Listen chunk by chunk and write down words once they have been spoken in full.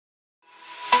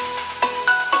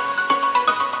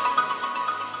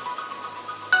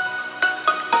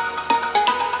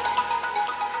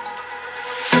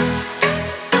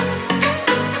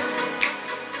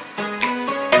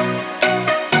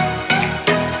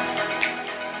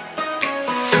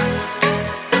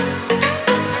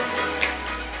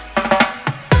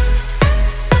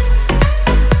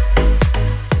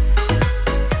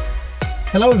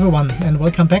Hello everyone and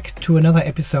welcome back to another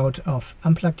episode of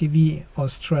Unplugged EV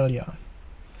Australia.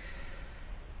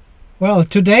 Well,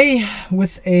 today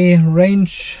with a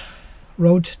range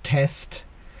road test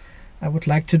I would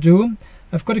like to do.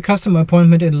 I've got a customer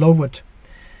appointment in Lowood.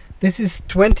 This is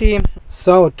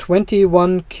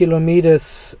 21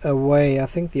 kilometers away. I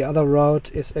think the other route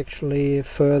is actually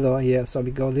further here, so we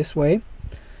go this way.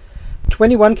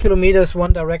 21 kilometers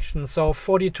one direction, so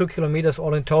 42 kilometers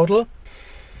all in total.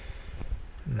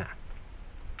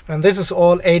 And this is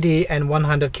all 80 and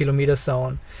 100 kilometer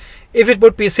zone. If it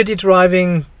would be city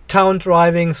driving, town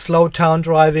driving, slow town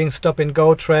driving, stop and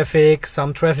go traffic,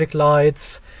 some traffic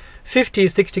lights, 50,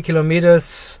 60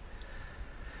 kilometers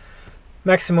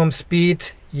maximum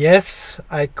speed, yes,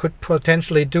 I could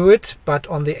potentially do it, but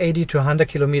on the 80 to 100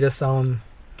 kilometer zone,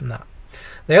 no.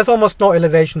 There's almost no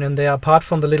elevation in there apart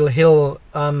from the little hill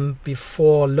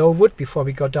before Lowood, before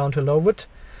we go down to Lowood.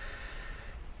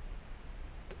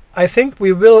 I think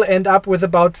we will end up with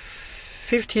about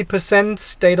 50%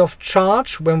 state of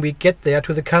charge when we get there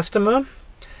to the customer,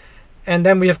 and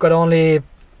then we have got only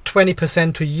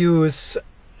 20% to use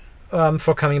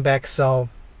for coming back, so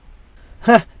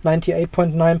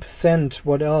 98.9%,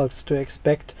 what else to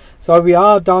expect? So we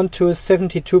are down to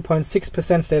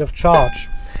 72.6% state of charge.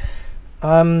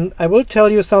 I will tell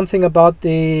you something about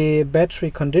the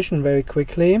battery condition very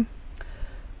quickly.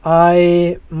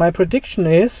 My prediction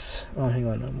is, oh hang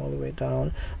on, I'm all the way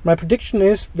down. My prediction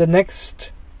is the next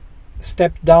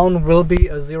step down will be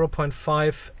a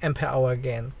 0.5 ampere hour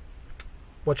again.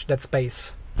 Watch that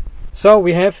space. So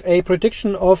we have a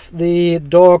prediction of the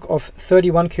dog of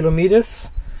 31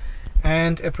 kilometers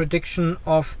and a prediction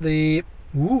of the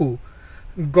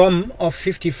GOM of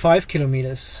 55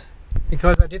 kilometers.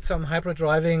 Because I did some hybrid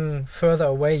driving further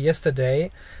away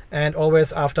yesterday, and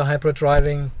always after hybrid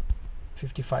driving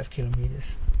 55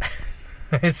 kilometers.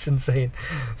 It's insane.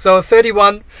 So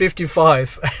 31,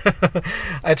 55.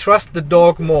 I trust the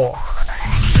dog more.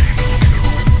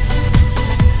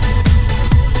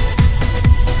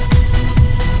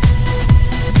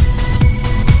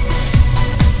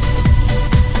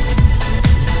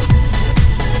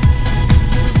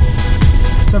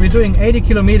 So we're doing 80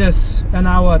 kilometers an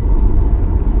hour.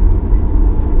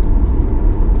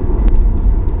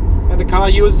 And the car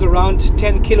uses around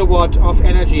 10 kilowatt of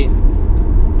energy.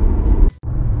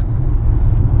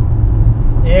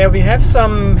 Yeah, we have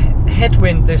some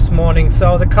headwind this morning,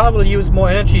 so the car will use more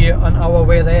energy on our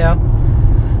way there.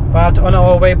 But on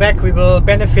our way back we will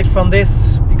benefit from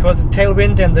this because it's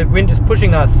tailwind and the wind is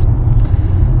pushing us.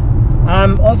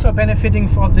 I'm also benefiting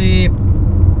from the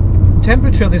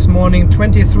temperature this morning,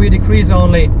 23 degrees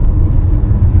only.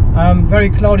 Very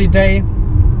cloudy day.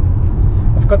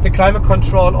 I've got the climate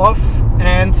control off,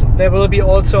 and there will be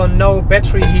also no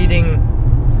battery heating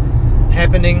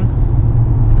happening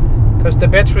because the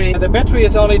battery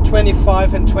is only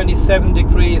 25 and 27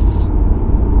 degrees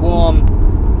warm.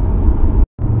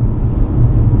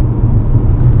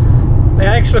 There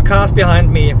are actual cars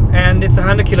behind me and it's a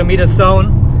 100 kilometer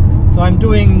zone, so I'm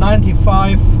doing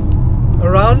 95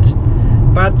 around,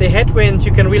 but the headwind,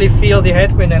 you can really feel the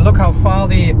headwind, and look how far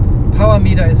the power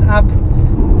meter is up.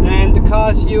 And the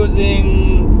car is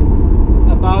using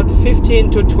about 15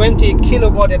 to 20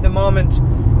 kilowatt at the moment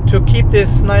to keep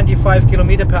this 95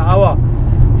 kilometer per hour.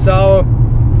 So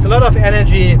it's a lot of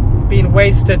energy being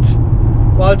wasted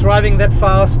while driving that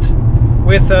fast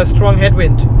with a strong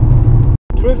headwind.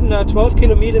 Driven 12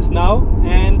 kilometers now,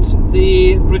 and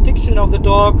the prediction of the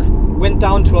dog went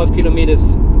down 12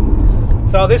 kilometers.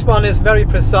 So this one is very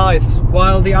precise,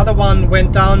 while the other one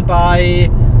went down by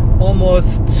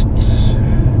almost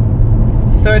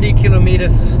 30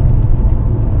 kilometers,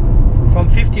 from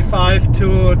 55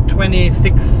 to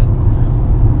 26,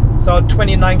 so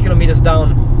 29 kilometers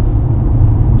down.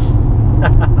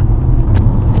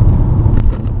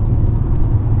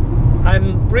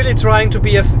 I'm really trying to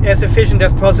be as efficient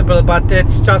as possible, but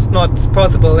it's just not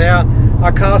possible. There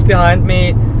are cars behind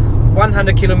me,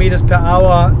 100 kilometers per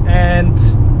hour and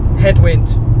headwind.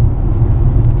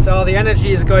 So the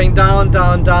energy is going down,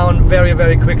 down, down very,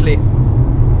 very quickly.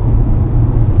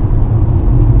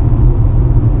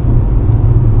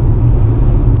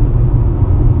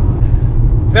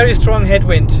 Very strong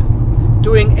headwind,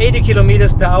 doing 80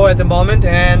 kilometers per hour at the moment,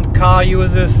 and car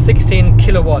uses 16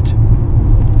 kilowatt.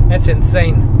 That's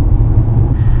insane.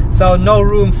 So no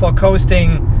room for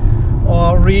coasting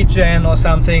or regen or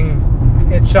something.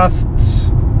 It's just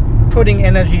putting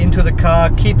energy into the car,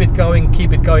 keep it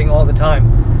going all the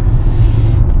time.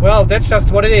 Well, that's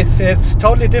just what it is. It's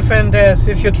totally different as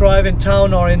if you drive in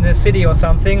town or in the city or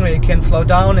something, where you can slow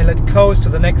down and let it coast to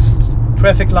the next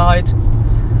traffic light.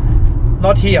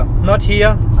 not here, not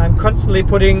here. I'm constantly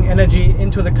putting energy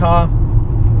into the car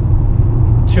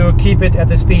to keep it at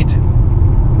the speed.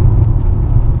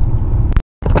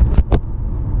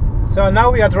 So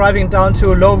now we are driving down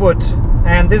to Lowood,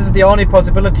 and this is the only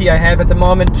possibility I have at the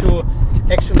moment to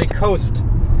actually coast.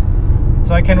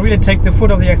 So I can really take the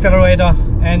foot off the accelerator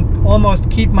and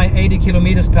almost keep my 80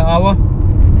 kilometers per hour.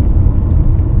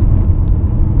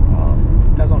 Well,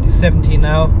 it does only 70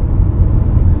 now.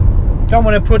 Don't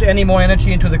want to put any more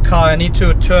energy into the car. I need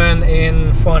to turn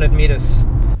in 400 meters.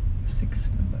 6,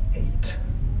 number 8.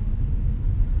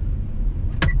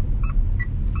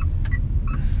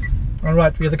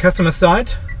 Alright, we're at the customer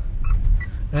side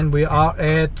and we are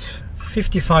at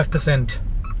 55%.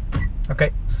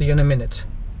 Okay, see you in a minute.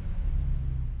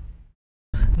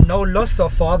 No loss so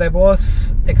far. There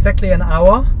was exactly an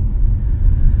hour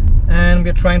and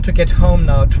we're trying to get home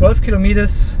now. 12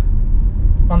 kilometers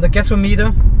on the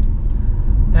gasometer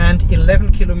and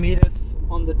 11 kilometers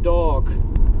on the dog,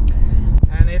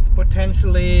 and it's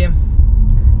potentially,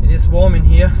 it is warm in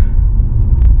here.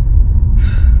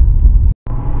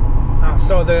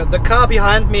 So the car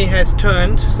behind me has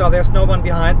turned, so there's no one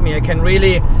behind me. I can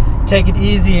really take it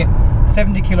easy,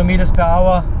 70 kilometers per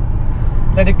hour.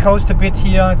 Let it coast a bit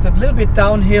here. It's a little bit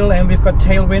downhill and we've got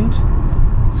tailwind,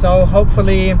 so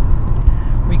hopefully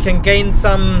we can gain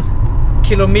some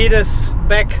kilometers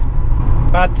back,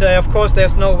 but of course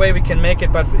there's no way we can make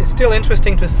it, but it's still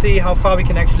interesting to see how far we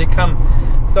can actually come.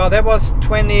 So that was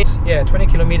 20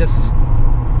 kilometers,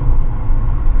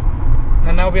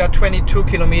 and now we are 22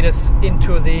 kilometers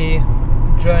into the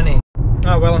journey.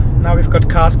 Oh well, now we've got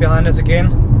cars behind us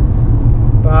again,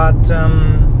 but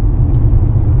on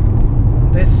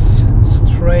this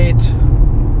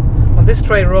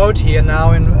straight road here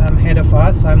now ahead of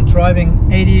us, I'm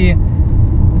driving 80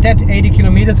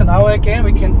 kilometers an hour again.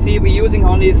 We can see we're using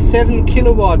only 7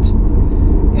 kilowatt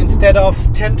instead of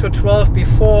 10 to 12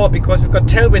 before, because we've got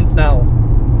tailwind now.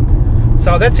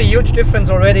 So that's a huge difference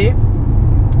already.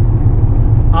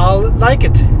 I'll like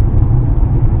it.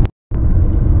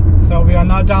 So we are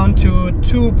now down to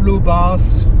 2 blue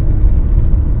bars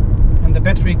in the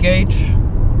battery gauge,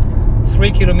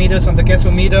 3 kilometers on the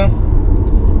gasometer,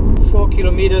 4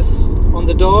 kilometers on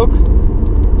the dog,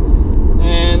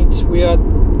 and we have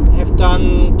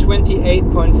done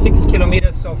 28.6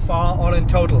 kilometers so far, all in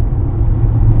total.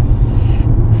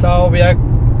 So we are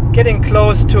getting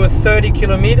close to 30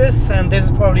 kilometers, and this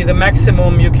is probably the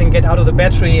maximum you can get out of the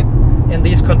battery in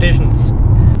these conditions.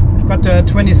 We've got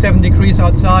 27 degrees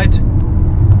outside,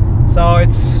 so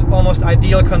it's almost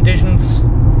ideal conditions.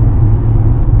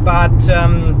 But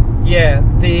yeah,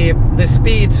 the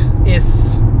speed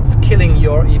is killing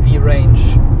your EV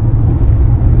range.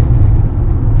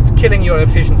 It's killing your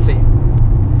efficiency.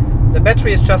 The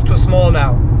battery is just too small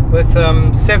now, with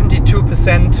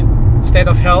 72% state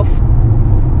of health.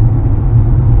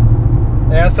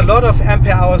 There's a lot of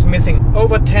ampere hours missing,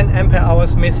 over 10 ampere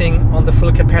hours missing on the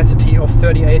full capacity of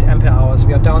 38 ampere hours.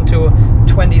 We are down to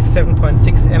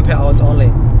 27.6 ampere hours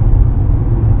only.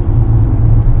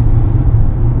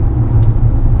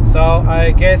 So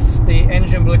I guess the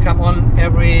engine will come on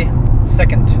every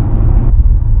second.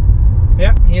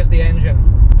 Yeah, here's the engine.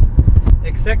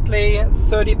 Exactly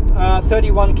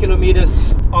 31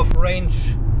 kilometers of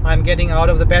range I'm getting out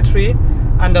of the battery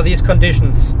under these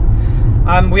conditions.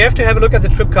 We have to have a look at the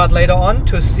trip card later on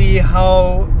to see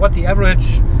what the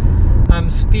average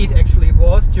speed actually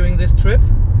was during this trip.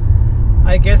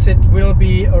 I guess it will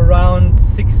be around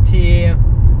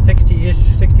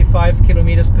 60-ish, 65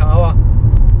 kilometers per hour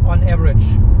on average.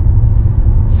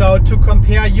 So to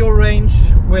compare your range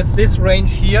with this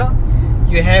range here,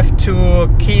 you have to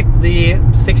keep the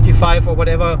 65 or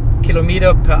whatever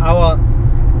kilometer per hour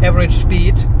average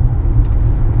speed.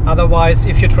 Otherwise,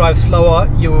 if you drive slower,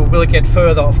 you will get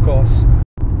further, of course.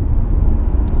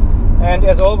 And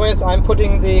as always, I'm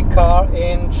putting the car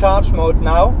in charge mode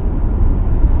now,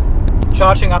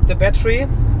 charging up the battery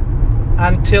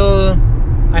until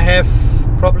I have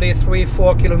probably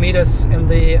 3-4 kilometers on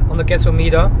the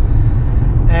gasometer,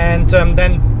 and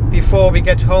then before we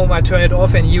get home I turn it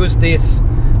off and use this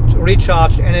to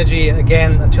recharge energy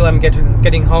again until I'm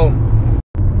getting home.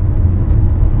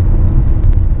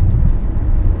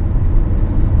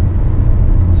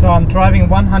 So I'm driving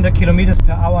 100 kilometers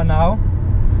per hour now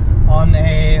on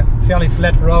a fairly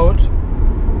flat road,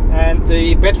 and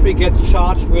the battery gets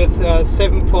charged with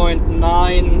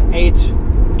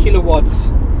 7.98 kilowatts.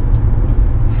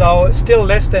 So still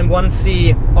less than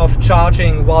 1C of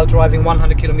charging while driving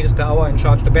 100 kilometers per hour and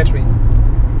charge the battery.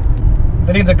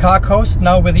 Letting the car coast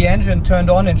now with the engine turned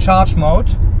on in charge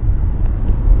mode.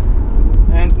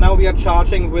 and now we are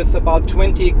charging with about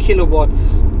 20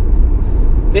 kilowatts.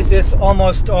 This is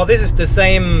almost, or this is the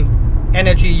same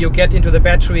energy you get into the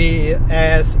battery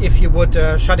as if you would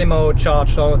Shadimo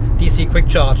charge, or DC quick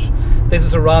charge. This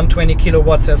is around 20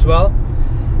 kilowatts as well,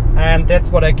 and that's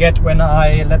what I get when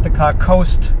I let the car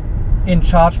coast in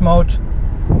charge mode.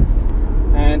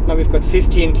 And now we've got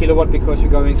 15 kilowatt because we're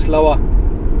going slower.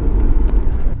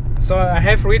 So I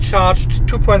have recharged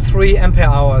 2.3 ampere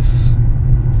hours.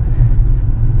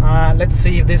 Let's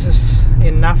see if this is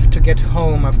enough to get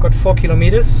home. I've got 4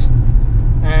 kilometers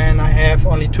and I have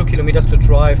only 2 kilometers to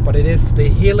drive, but it is the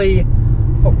hilly...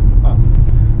 Oh,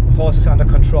 the horse is under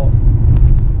control.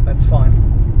 That's fine.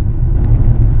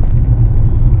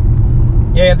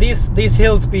 Yeah, these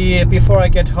hills before I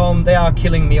get home, they are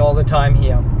killing me all the time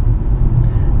here.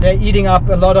 They're eating up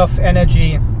a lot of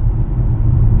energy,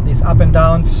 these up and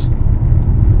downs.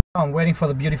 I'm waiting for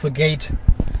the beautiful gate.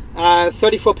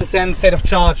 34% state of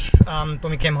charge when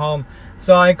we came home.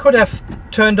 So I could have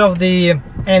turned off the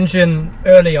engine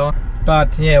earlier,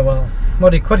 but yeah, well,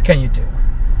 what can you do?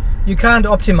 You can't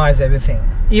optimize everything,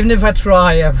 even if I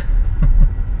try.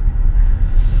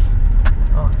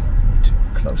 Oh, I need to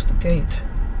close the gate.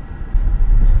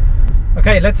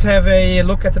 Okay, let's have a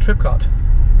look at the trip card.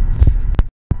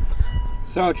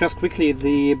 So just quickly,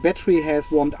 the battery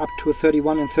has warmed up to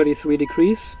 31 and 33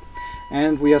 degrees,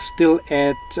 and we are still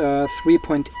at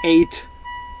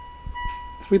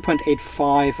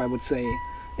 3.85, I would say.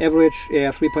 Average,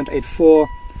 yeah, 3.84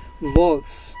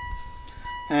 volts.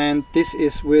 And this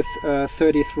is with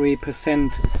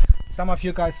 33%. Some of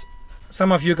you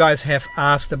guys have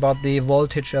asked about the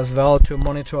voltage as well, to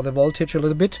monitor the voltage a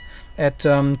little bit at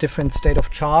different state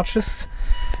of charges.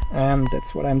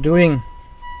 That's what I'm doing.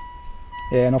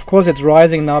 Yeah, and of course it's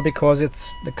rising now because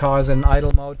the car is in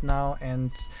idle mode now,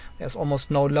 and there's almost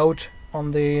no load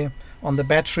on the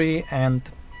battery, and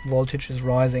voltage is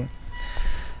rising.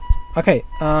 Okay,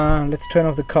 let's turn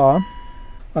off the car.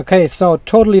 Okay, so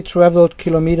totally traveled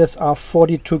kilometers are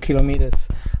 42 kilometers.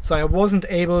 So I wasn't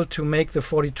able to make the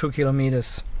 42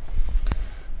 kilometers.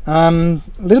 A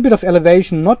little bit of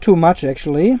elevation, not too much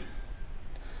actually.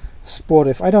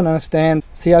 Sportive, I don't understand.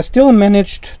 See, I still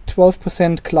managed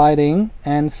 12% gliding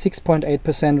and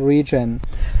 6.8% regen.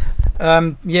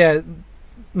 Yeah,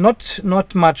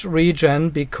 not much regen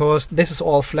because this is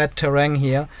all flat terrain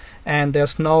here, and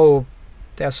there's no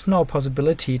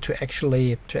possibility to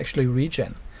actually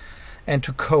regen and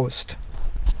to coast.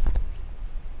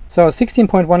 So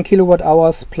 16.1 kilowatt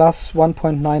hours plus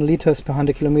 1.9 liters per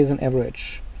 100 kilometers on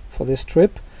average for this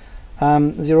trip.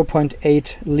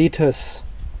 0.8 liters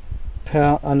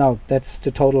per, no, that's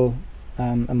the total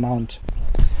amount.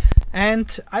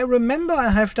 And I remember I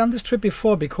have done this trip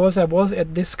before because I was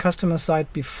at this customer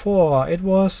site before. It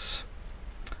was,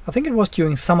 I think it was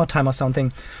during summertime or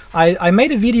something. I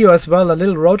made a video as well, a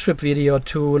little road trip video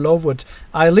to Lowood.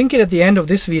 I'll link it at the end of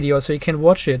this video so you can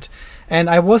watch it. And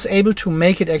I was able to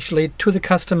make it actually to the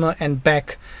customer and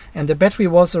back. And the battery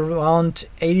was around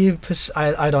 80%,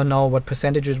 I don't know what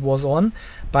percentage it was on,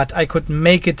 but I could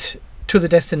make it to the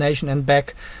destination and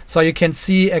back. So you can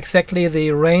see exactly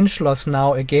the range loss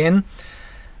now again.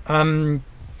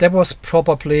 That was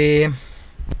probably,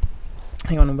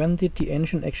 hang on, when did the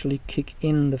engine actually kick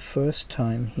in the first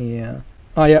time here?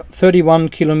 Oh yeah, 31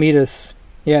 kilometers.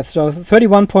 Yeah, so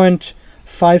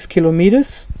 31.5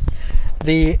 kilometers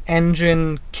the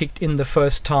engine kicked in the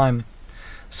first time.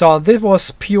 So this was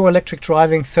pure electric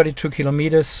driving, 32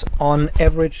 kilometers on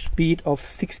average speed of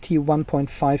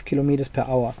 61.5 kilometers per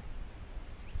hour.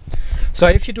 So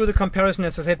if you do the comparison,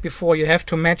 as I said before, you have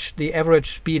to match the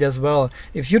average speed as well.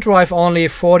 If you drive only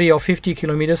 40 or 50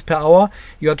 kilometers per hour,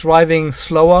 you are driving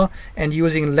slower and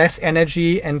using less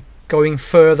energy and going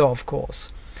further, of course.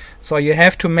 So you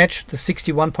have to match the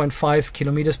 61.5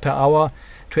 kilometers per hour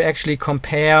to actually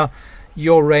compare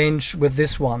your range with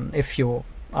this one, if you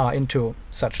are into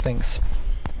such things.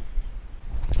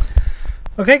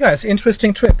 Okay guys,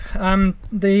 interesting trip. I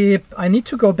need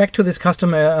to go back to this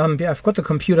customer. I've got the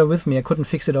computer with me, I couldn't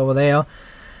fix it over there.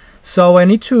 So I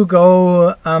need to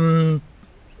go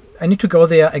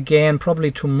there again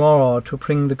probably tomorrow to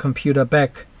bring the computer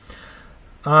back.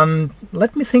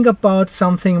 Let me think about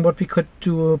something what we could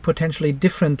do potentially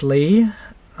differently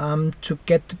to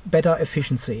get better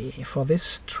efficiency for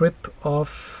this trip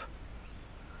of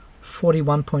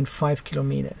 41.5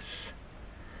 kilometers.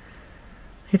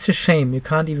 It's a shame you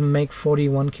can't even make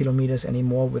 41 kilometers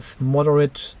anymore with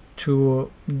moderate to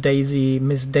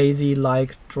Miss Daisy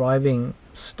like driving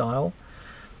style.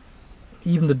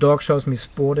 Even the dog shows me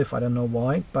sportive, I don't know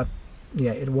why, but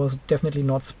yeah, it was definitely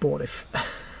not sportive.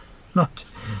 Not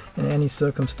in any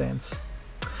circumstance.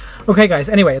 Okay guys,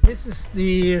 anyway, this is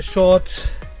the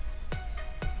short,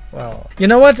 well, you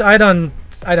know what,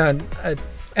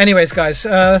 anyways guys,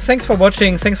 thanks for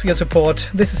watching, thanks for your support.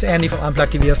 This is Andy from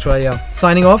Unplugged TV Australia,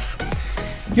 signing off.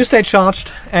 You stay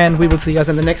charged, and we will see us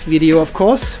in the next video, of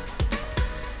course,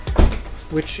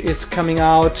 which is coming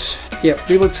out. Yeah,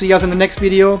 we will see us in the next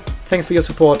video. Thanks for your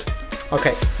support.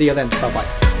 Okay, see you then, bye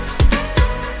bye.